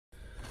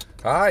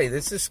Hi,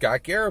 this is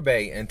Scott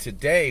Garibay, and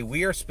today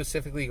we are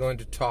specifically going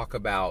to talk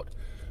about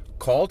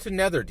Call to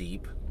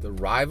Netherdeep, the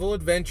rival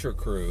adventure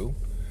crew,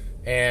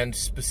 and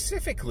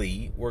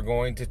specifically we're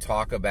going to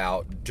talk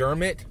about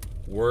Dermot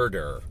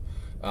Wurder.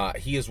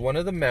 He is one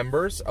of the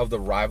members of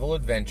the rival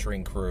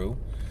adventuring crew,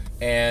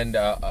 and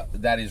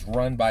that is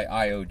run by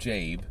I.O.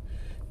 Jabe,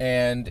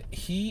 and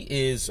he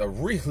is a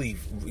really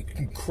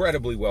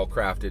incredibly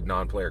well-crafted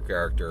non-player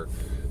character,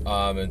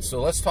 and so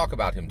let's talk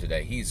about him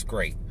today. He's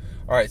great.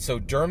 All right, so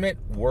Dermot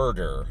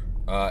Wurder,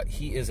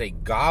 he is a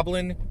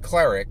Goblin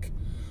Cleric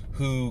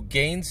who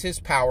gains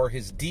his power.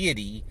 His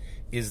deity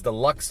is the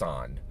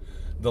Luxon.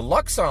 The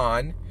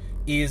Luxon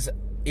is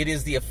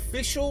the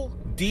official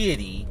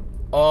deity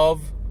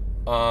of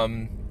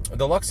the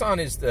Luxon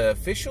is the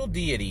official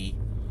deity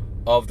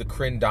of the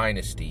Kryn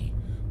dynasty,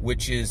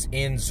 which is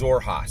in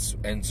Xhorhas,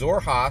 and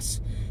Xhorhas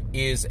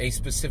is a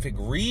specific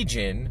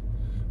region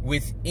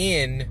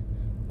within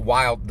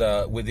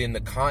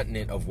the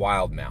continent of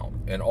Wildmount,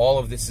 and all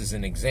of this is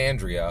in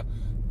Exandria,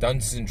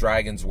 Dungeons and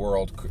Dragons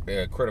world,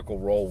 Critical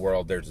Role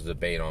world. There's a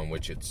debate on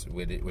which it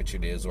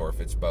is, or if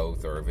it's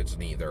both, or if it's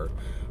neither.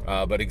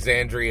 But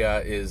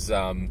Exandria is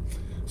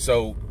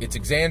so it's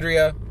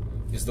Exandria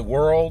is the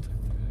world,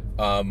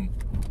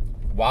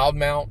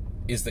 Wildmount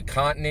is the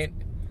continent,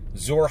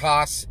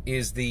 Xhorhas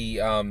is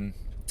the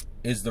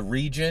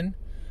region,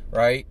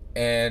 right?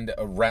 And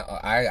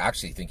I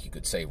actually think you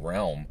could say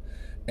realm.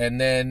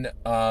 And then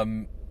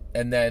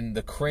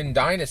the Kryn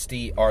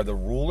dynasty are the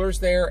rulers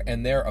there,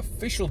 and their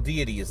official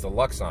deity is the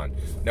Luxon.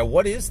 Now,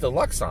 what is the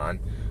Luxon?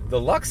 The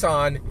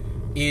Luxon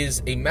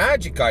is a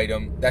magic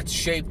item that's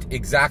shaped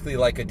exactly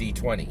like a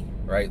D20,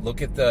 right?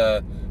 Look at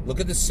the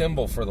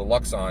symbol for the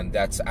Luxon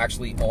that's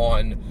actually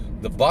on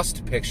the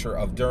bust picture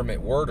of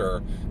Dermot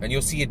Wurder, and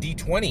you'll see a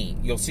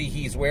D20. You'll see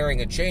he's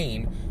wearing a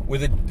chain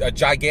with a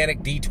gigantic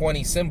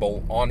D20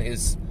 symbol on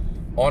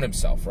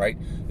himself, right?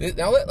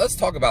 Now let's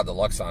talk about the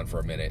Luxon for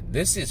a minute.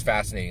 This is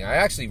fascinating. I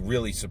actually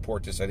really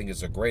support this. I think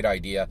it's a great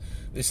idea.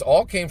 This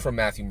all came from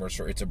Matthew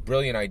Mercer. It's a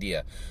brilliant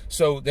idea.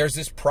 So there's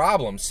this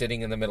problem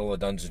sitting in the middle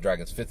of Dungeons &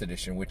 Dragons 5th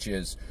edition, which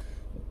is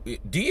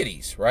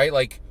deities, right?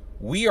 Like,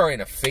 we are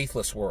in a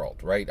faithless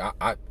world, right?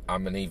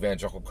 I'm an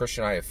evangelical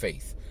Christian. I have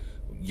faith.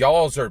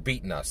 Y'alls are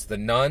beating us. The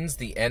nuns,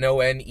 the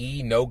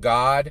N-O-N-E, no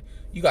God.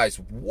 You guys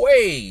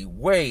way,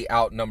 way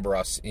outnumber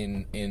us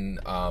in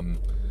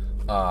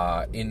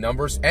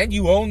numbers, and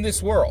you own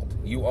this world.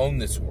 You own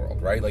this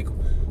world, right? Like,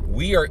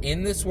 we are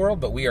in this world,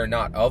 but we are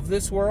not of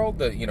this world.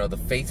 The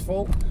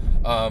faithful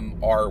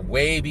are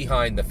way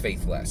behind the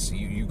faithless.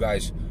 You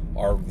guys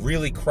are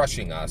really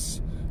crushing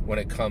us when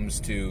it comes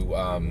to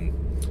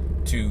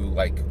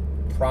like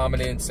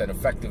prominence and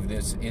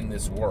effectiveness in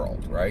this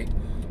world, right?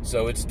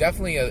 So it's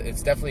definitely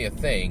a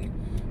thing,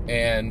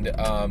 and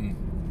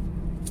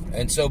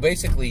so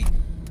basically,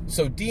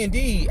 so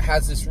D&D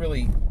has this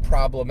really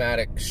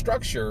problematic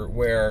structure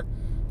where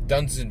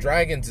Dungeons and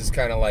Dragons is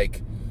kind of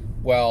like,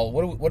 well,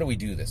 what do we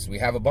do this? We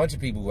have a bunch of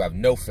people who have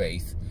no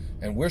faith,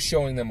 and we're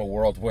showing them a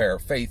world where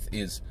faith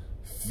is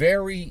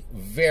very,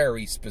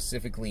 very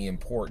specifically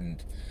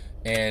important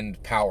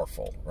and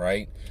powerful,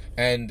 right?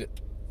 And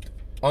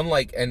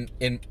unlike, and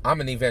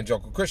I'm an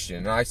evangelical Christian,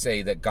 and I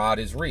say that God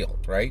is real,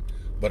 right?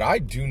 But I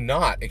do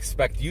not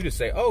expect you to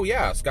say, oh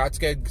yeah, Scott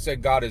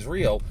said God is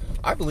real.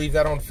 I believe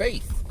that on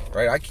faith,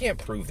 right? I can't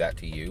prove that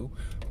to you.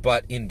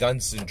 But in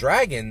Dungeons and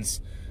Dragons,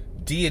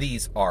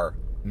 deities are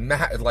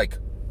like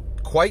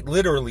quite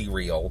literally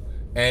real,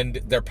 and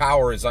their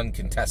power is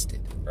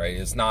uncontested, right?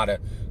 It's not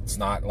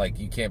like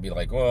you can't be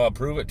like, well,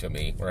 prove it to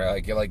me, right?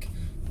 Like, you're like,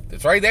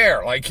 it's right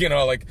there. Like,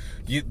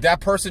 that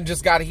person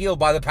just got healed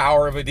by the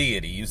power of a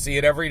deity. You see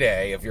it every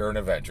day if you're an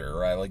adventurer,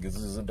 right? Like, this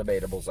is a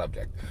debatable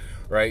subject,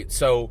 right?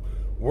 So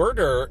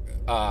Wurder,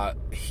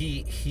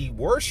 he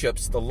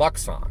worships the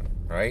Luxon,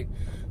 right?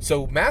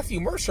 So Matthew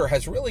Mercer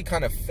has really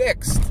kind of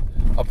fixed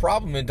a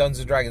problem in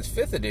Dungeons & Dragons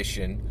 5th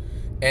edition,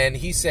 and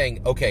he's saying,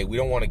 okay, we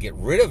don't want to get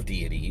rid of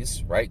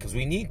deities, right? Because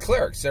we need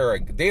clerics.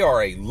 They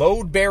are a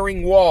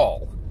load-bearing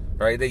wall,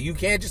 right? That you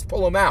can't just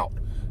pull them out.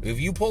 If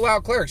you pull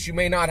out clerics, you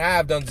may not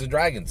have Dungeons &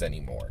 Dragons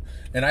anymore.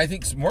 And I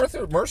think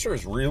Mercer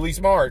is really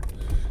smart.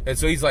 And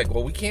so he's like,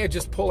 well, we can't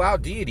just pull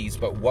out deities,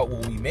 but what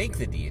will we make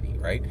the deity,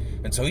 right?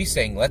 And so he's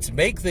saying, let's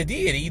make the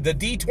deity the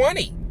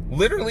D20.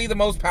 Literally the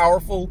most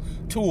powerful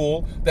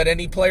tool that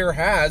any player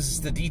has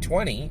is the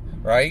D20,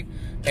 right?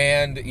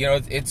 And,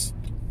 it's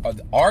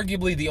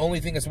arguably the only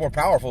thing that's more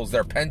powerful is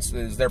their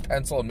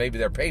pencil and maybe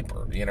their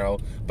paper,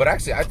 But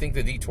actually, I think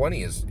the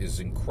D20 is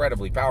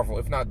incredibly powerful,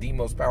 if not the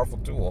most powerful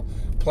tool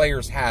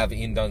players have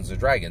in Dungeons &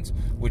 Dragons,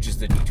 which is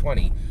the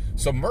D20.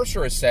 So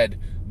Mercer has said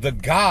the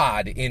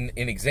god in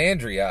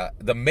Exandria,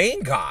 the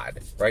main god,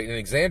 right,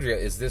 in Exandria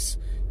is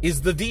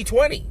the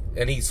D20,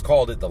 and he's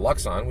called it the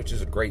Luxon, which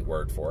is a great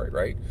word for it,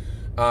 right?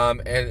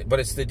 But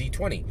it's the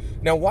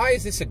D20. Now, why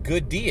is this a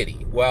good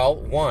deity? Well,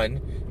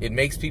 one, it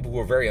makes people who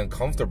are very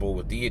uncomfortable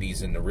with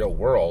deities in the real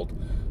world,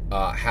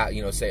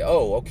 say,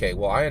 oh, okay,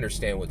 well, I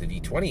understand what the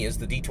D20 is.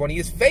 The D20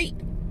 is fate,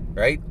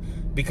 right?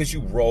 Because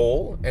you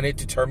roll and it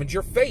determines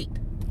your fate,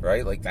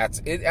 right? Like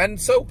that's it.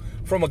 And so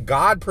from a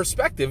god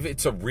perspective,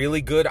 it's a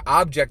really good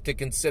object to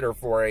consider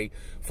for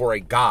a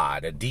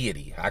god, a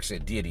deity. Actually, a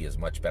deity is a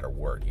much better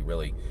word. You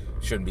really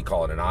shouldn't be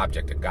calling an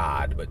object a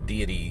god, but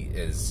deity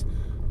is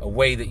a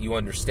way that you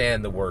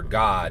understand the word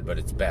God, but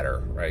it's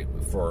better, right,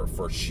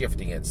 for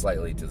shifting it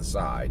slightly to the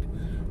side,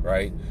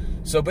 right?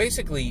 So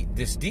basically,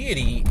 this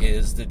deity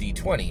is the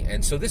D20,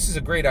 and so this is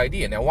a great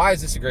idea. Now, why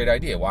is this a great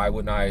idea? Why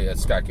wouldn't I,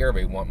 as Scott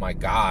Garibay, want my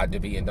God to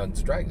be in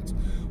Dungeons & Dragons?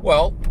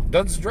 Well,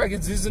 Dungeons &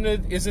 Dragons isn't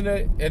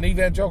an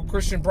evangelical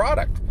Christian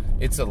product.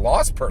 It's a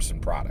lost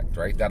person product,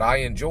 right, that I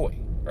enjoy,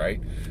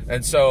 right?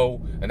 And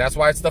that's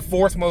why it's the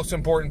fourth most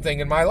important thing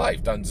in my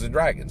life, Dungeons &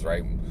 Dragons,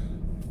 right?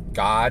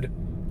 God,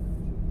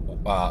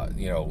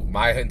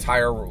 my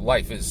entire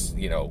life is,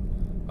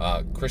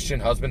 Christian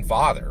husband,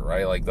 father,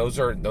 right? Like those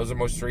are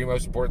three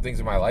most important things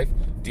in my life.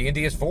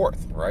 D&D is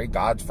fourth, right?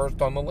 God's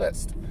first on the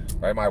list,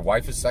 right? My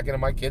wife is second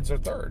and my kids are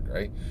third,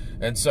 right?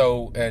 And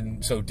so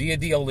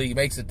D&D only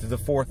makes it to the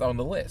fourth on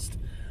the list,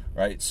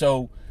 right?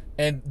 So,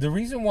 and the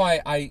reason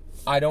why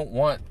I don't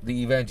want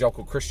the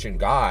evangelical Christian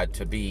God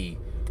to be,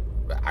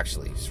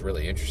 actually, it's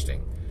really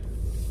interesting.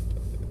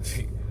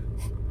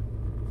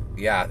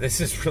 Yeah,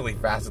 this is really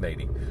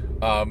fascinating.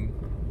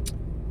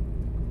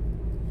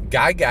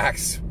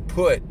 Gygax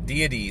put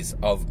deities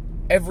of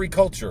every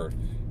culture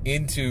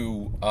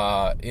into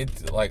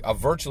like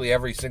virtually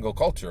every single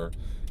culture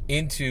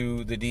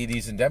into the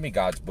deities and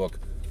demigods book,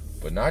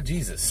 but not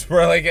Jesus.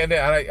 Right? Like, and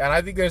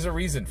I think there's a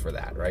reason for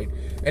that, right?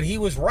 And he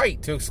was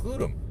right to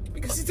exclude him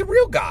because he's a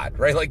real God,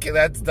 right? Like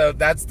that's the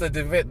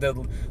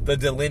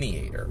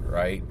delineator,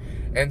 right?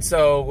 And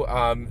so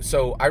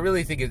I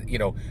really think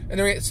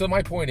it, so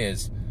my point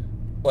is,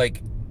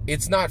 like,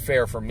 it's not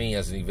fair for me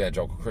as an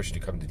evangelical Christian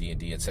to come to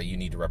D&D and say you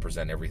need to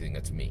represent everything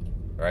that's me,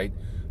 right?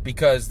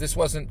 Because this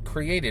wasn't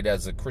created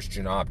as a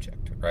Christian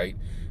object, right?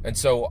 And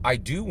so I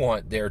do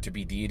want there to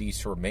be deities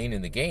to remain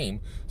in the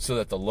game so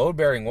that the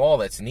load-bearing wall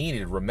that's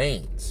needed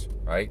remains,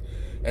 right?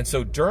 And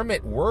so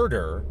Dermot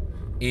Wurder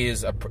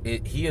is a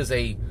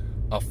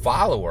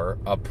follower,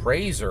 a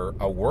praiser,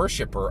 a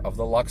worshiper of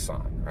the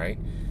Luxon, right?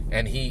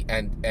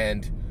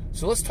 And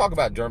so let's talk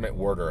about Dermot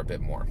Wurder a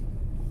bit more.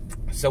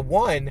 So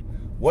one,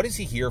 what is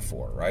he here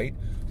for, right?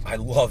 I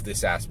love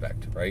this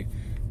aspect, right?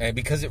 And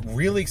because it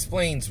really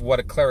explains what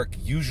a cleric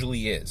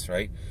usually is,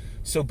 right?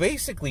 So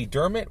basically,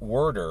 Dermot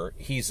Wurder,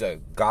 he's a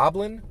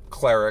goblin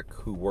cleric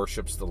who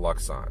worships the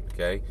Luxon,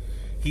 okay?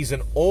 He's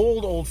an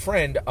old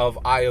friend of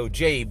Io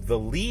Jabe, the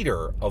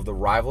leader of the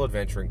rival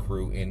adventuring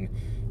crew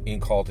in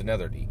Call to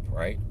Netherdeep,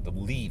 right? The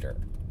leader.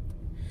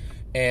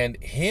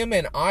 And him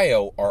and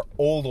Io are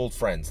old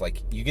friends.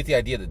 Like, you get the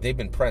idea that they've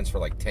been friends for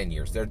like 10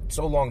 years. They're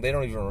so long they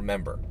don't even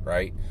remember,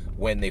 right,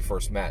 when they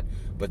first met.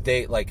 But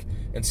they, like,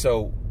 and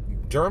so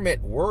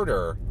Dermot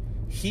Wurder,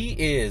 he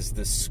is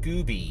the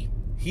Scooby.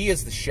 He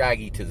is the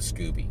Shaggy to the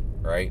Scooby,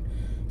 right?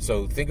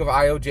 So think of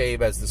Io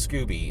Jabe as the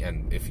Scooby,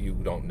 and if you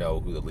don't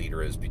know who the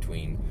leader is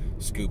between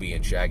Scooby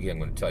and Shaggy, I'm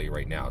going to tell you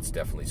right now, it's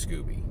definitely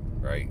Scooby,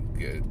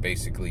 right?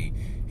 Basically,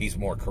 he's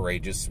more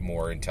courageous,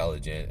 more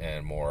intelligent,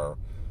 and more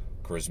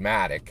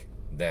charismatic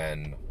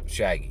than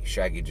Shaggy.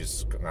 Shaggy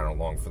just kind of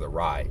along for the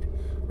ride,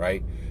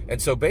 right? And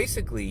so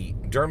basically,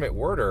 Dermot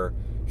Wurder,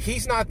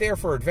 he's not there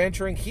for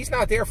adventuring. He's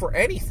not there for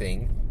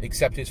anything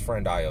except his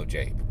friend Io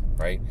Jabe,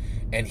 right?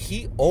 And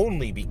he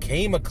only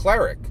became a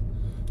cleric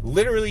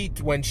literally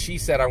when she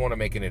said, I want to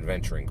make an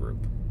adventuring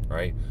group,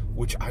 right?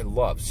 Which I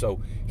love.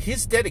 So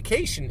his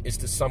dedication is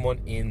to someone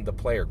in the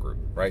player group,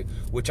 right?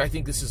 Which I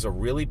think this is a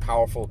really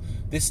powerful,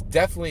 this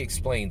definitely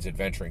explains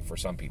adventuring for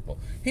some people.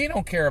 He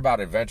don't care about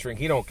adventuring.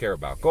 He don't care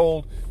about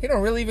gold. He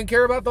don't really even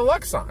care about the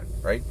Luxon,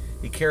 right?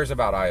 He cares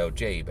about Io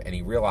Jabe, and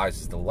he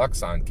realizes the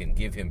Luxon can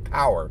give him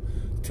power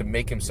to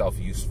make himself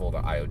useful to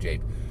Io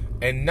Jabe.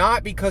 And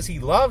not because he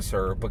loves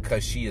her,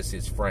 because she is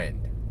his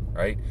friend,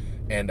 right?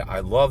 And I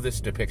love this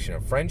depiction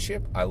of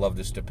friendship. I love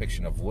this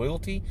depiction of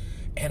loyalty.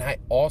 And I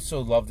also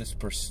love this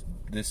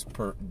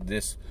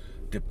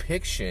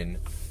depiction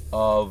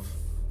of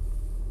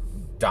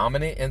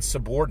dominant and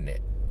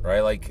subordinate,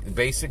 right? Like,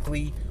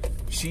 basically,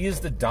 she is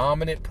the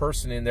dominant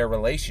person in their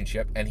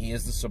relationship, and he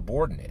is the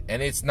subordinate.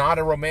 And it's not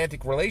a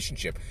romantic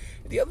relationship.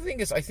 The other thing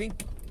is, I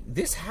think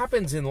this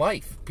happens in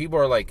life. People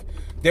are like,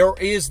 there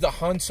is the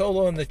Han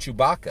Solo and the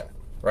Chewbacca,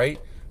 right?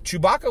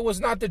 Chewbacca was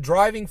not the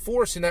driving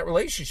force in that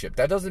relationship.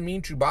 That doesn't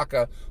mean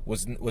Chewbacca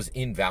was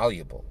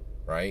invaluable,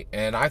 right?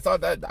 And I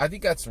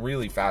think that's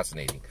really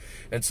fascinating.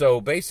 And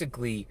so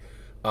basically,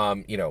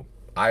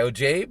 Io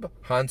Jabe,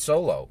 Han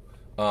Solo,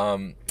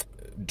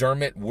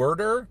 Dermot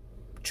Wurder,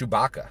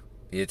 Chewbacca.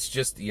 It's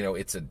just,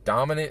 it's a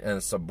dominant and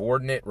a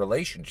subordinate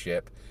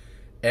relationship,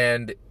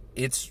 and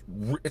it's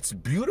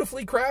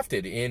beautifully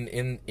crafted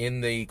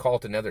in the Call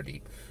to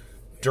Netherdeep.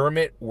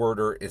 Dermot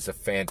Wurder is a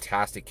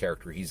fantastic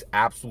character. He's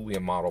absolutely a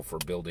model for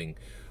building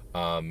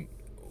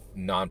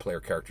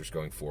non-player characters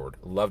going forward.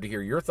 Love to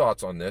hear your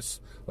thoughts on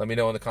this. Let me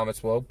know in the comments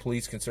below.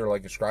 Please consider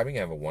liking and subscribing.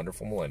 Have a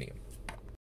wonderful millennium.